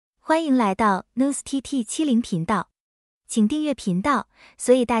欢迎来到 newstt70 频道，请订阅频道，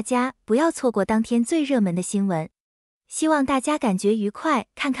所以大家不要错过当天最热门的新闻。希望大家感觉愉快，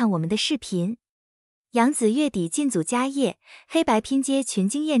看看我们的视频。杨紫月底进组家业，黑白拼接裙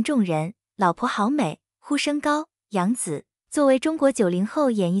惊艳众人，老婆好美，呼声高。杨紫作为中国90后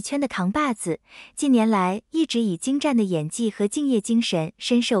演艺圈的扛把子，近年来一直以精湛的演技和敬业精神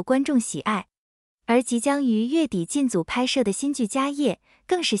深受观众喜爱。而即将于月底进组拍摄的新剧家业，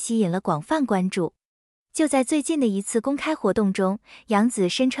更是吸引了广泛关注。就在最近的一次公开活动中，杨紫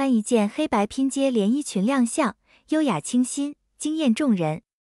身穿一件黑白拼接连衣裙亮相，优雅清新，惊艳众人。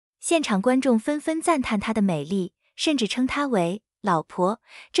现场观众纷纷赞叹她的美丽，甚至称她为老婆。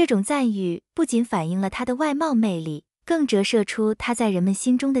这种赞誉不仅反映了她的外貌魅力，更折射出她在人们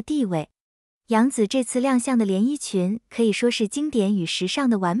心中的地位。杨紫这次亮相的连衣裙可以说是经典与时尚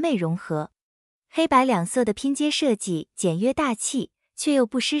的完美融合。黑白两色的拼接设计简约大气，却又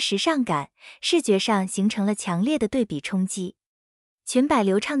不失时尚感，视觉上形成了强烈的对比冲击。裙摆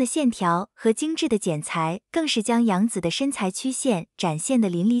流畅的线条和精致的剪裁，更是将杨紫的身材曲线展现得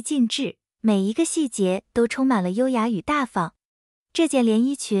淋漓尽致，每一个细节都充满了优雅与大方。这件连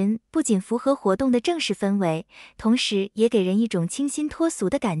衣裙不仅符合活动的正式氛围，同时也给人一种清新脱俗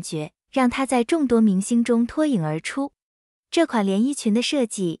的感觉，让她在众多明星中脱颖而出。这款连衣裙的设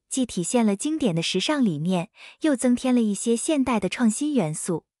计既体现了经典的时尚理念，又增添了一些现代的创新元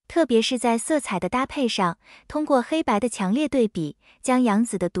素，特别是在色彩的搭配上，通过黑白的强烈对比，将杨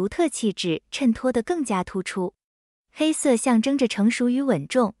紫的独特气质衬托得更加突出。黑色象征着成熟与稳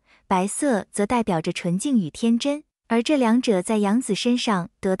重，白色则代表着纯净与天真，而这两者在杨紫身上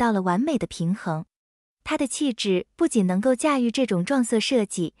得到了完美的平衡。她的气质不仅能够驾驭这种撞色设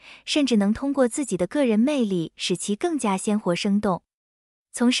计，甚至能通过自己的个人魅力使其更加鲜活生动。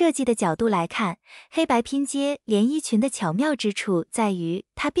从设计的角度来看，黑白拼接连衣裙的巧妙之处在于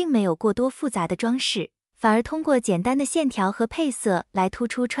它并没有过多复杂的装饰，反而通过简单的线条和配色来突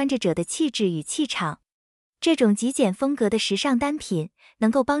出穿着者的气质与气场。这种极简风格的时尚单品能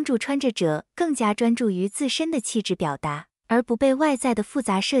够帮助穿着者更加专注于自身的气质表达，而不被外在的复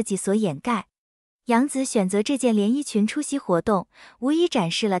杂设计所掩盖。杨紫选择这件连衣裙出席活动，无疑展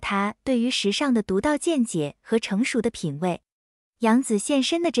示了她对于时尚的独到见解和成熟的品味。杨紫现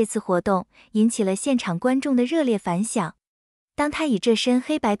身的这次活动引起了现场观众的热烈反响。当她以这身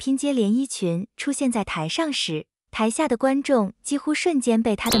黑白拼接连衣裙出现在台上时，台下的观众几乎瞬间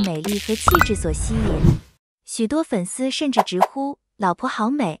被她的美丽和气质所吸引。许多粉丝甚至直呼“老婆好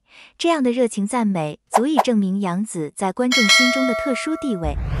美”，这样的热情赞美足以证明杨紫在观众心中的特殊地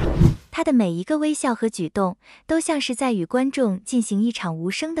位。她的每一个微笑和举动都像是在与观众进行一场无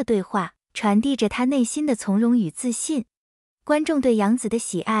声的对话，传递着她内心的从容与自信。观众对杨紫的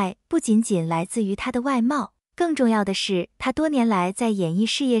喜爱不仅仅来自于她的外貌，更重要的是她多年来在演艺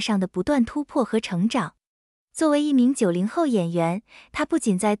事业上的不断突破和成长。作为一名90后演员，她不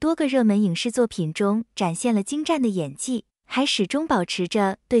仅在多个热门影视作品中展现了精湛的演技，还始终保持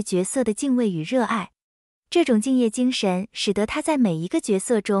着对角色的敬畏与热爱。这种敬业精神使得她在每一个角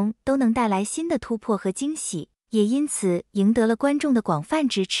色中都能带来新的突破和惊喜，也因此赢得了观众的广泛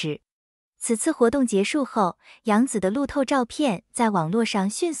支持。此次活动结束后，杨紫的路透照片在网络上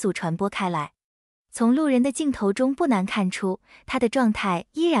迅速传播开来。从路人的镜头中不难看出，她的状态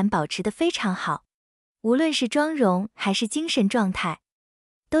依然保持得非常好，无论是妆容还是精神状态，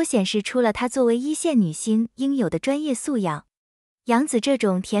都显示出了她作为一线女星应有的专业素养。杨紫这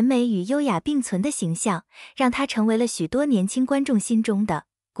种甜美与优雅并存的形象，让她成为了许多年轻观众心中的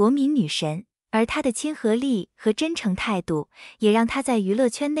国民女神，而她的亲和力和真诚态度，也让她在娱乐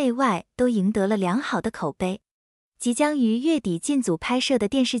圈内外都赢得了良好的口碑。即将于月底进组拍摄的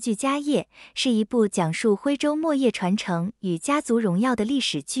电视剧家业，是一部讲述徽州墨业传承与家族荣耀的历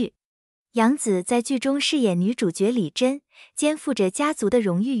史剧。杨紫在剧中饰演女主角李珍，肩负着家族的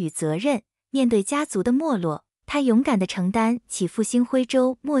荣誉与责任，面对家族的没落，她勇敢地承担起复兴徽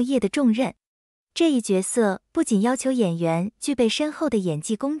州墨业的重任。这一角色不仅要求演员具备深厚的演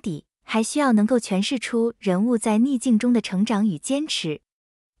技功底，还需要能够诠释出人物在逆境中的成长与坚持。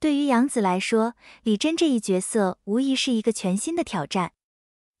对于杨紫来说，李珍这一角色无疑是一个全新的挑战。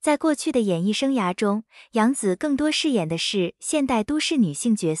在过去的演艺生涯中，杨紫更多饰演的是现代都市女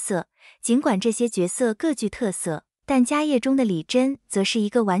性角色，尽管这些角色各具特色，但家业中的李珍则是一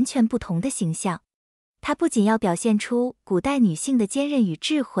个完全不同的形象。她不仅要表现出古代女性的坚韧与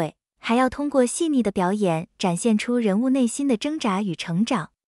智慧，还要通过细腻的表演展现出人物内心的挣扎与成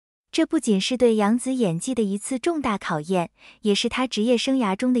长。这不仅是对杨紫演技的一次重大考验，也是她职业生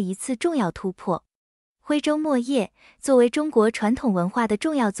涯中的一次重要突破。徽州墨业作为中国传统文化的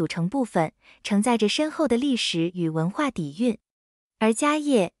重要组成部分，承载着深厚的历史与文化底蕴。而家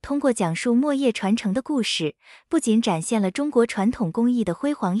业通过讲述墨业传承的故事，不仅展现了中国传统工艺的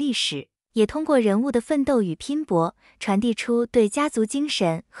辉煌历史，也通过人物的奋斗与拼搏，传递出对家族精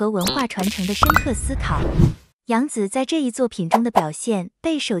神和文化传承的深刻思考。杨紫在这一作品中的表现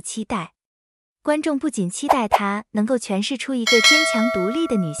备受期待，观众不仅期待她能够诠释出一个坚强独立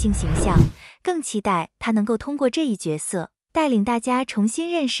的女性形象，更期待她能够通过这一角色，带领大家重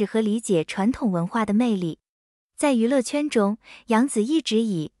新认识和理解传统文化的魅力。在娱乐圈中，杨紫一直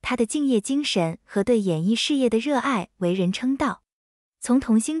以她的敬业精神和对演艺事业的热爱为人称道。从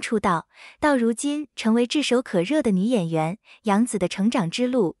童星出道到如今成为炙手可热的女演员，杨紫的成长之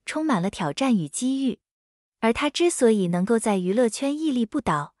路充满了挑战与机遇。而她之所以能够在娱乐圈屹立不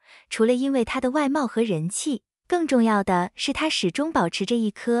倒，除了因为她的外貌和人气，更重要的是她始终保持着一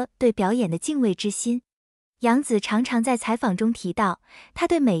颗对表演的敬畏之心。杨紫常常在采访中提到，她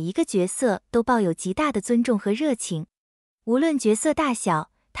对每一个角色都抱有极大的尊重和热情，无论角色大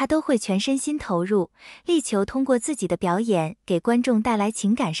小，她都会全身心投入，力求通过自己的表演给观众带来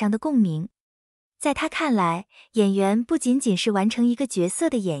情感上的共鸣。在她看来，演员不仅仅是完成一个角色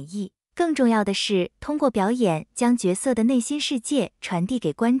的演绎，更重要的是通过表演将角色的内心世界传递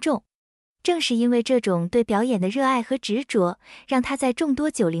给观众。正是因为这种对表演的热爱和执着，让她在众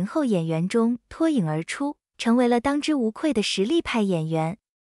多90后演员中脱颖而出，成为了当之无愧的实力派演员。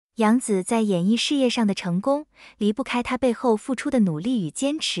杨紫在演艺事业上的成功，离不开她背后付出的努力与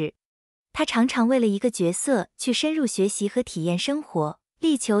坚持。她常常为了一个角色去深入学习和体验生活，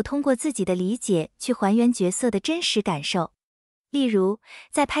力求通过自己的理解去还原角色的真实感受。例如，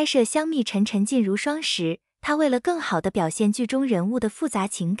在拍摄香蜜沉沉烬如霜时，她为了更好地表现剧中人物的复杂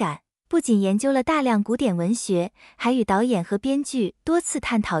情感，不仅研究了大量古典文学，还与导演和编剧多次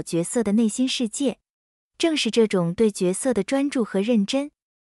探讨角色的内心世界。正是这种对角色的专注和认真，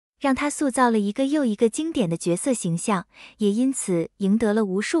让她塑造了一个又一个经典的角色形象，也因此赢得了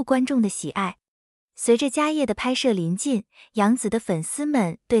无数观众的喜爱。随着家业的拍摄临近，杨紫的粉丝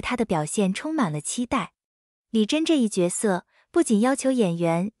们对她的表现充满了期待。李珍这一角色不仅要求演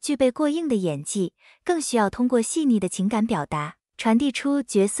员具备过硬的演技，更需要通过细腻的情感表达，传递出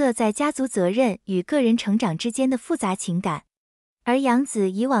角色在家族责任与个人成长之间的复杂情感。而杨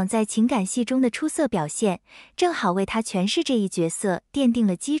紫以往在情感戏中的出色表现，正好为她诠释这一角色奠定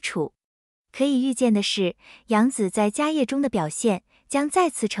了基础。可以预见的是，杨紫在家业中的表现将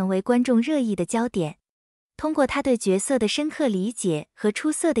再次成为观众热议的焦点。通过她对角色的深刻理解和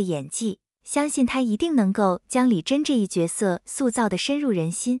出色的演技，相信她一定能够将李珍这一角色塑造得深入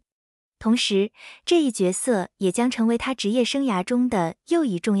人心。同时，这一角色也将成为她职业生涯中的又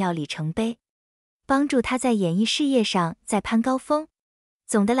一重要里程碑，帮助她在演艺事业上再攀高峰。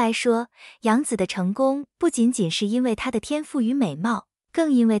总的来说，杨紫的成功不仅仅是因为她的天赋与美貌，更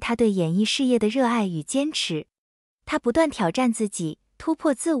因为她对演艺事业的热爱与坚持。她不断挑战自己，突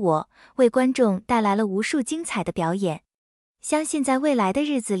破自我，为观众带来了无数精彩的表演。相信在未来的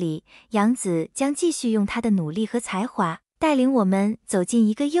日子里，杨紫将继续用她的努力和才华，带领我们走进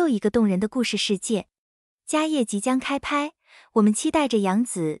一个又一个动人的故事世界。家业即将开拍，我们期待着杨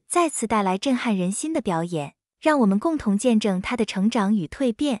紫再次带来震撼人心的表演，让我们共同见证她的成长与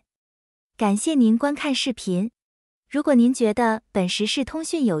蜕变。感谢您观看视频。如果您觉得本时事通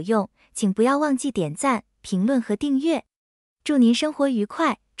讯有用，请不要忘记点赞、评论和订阅。祝您生活愉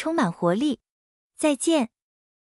快，充满活力。再见。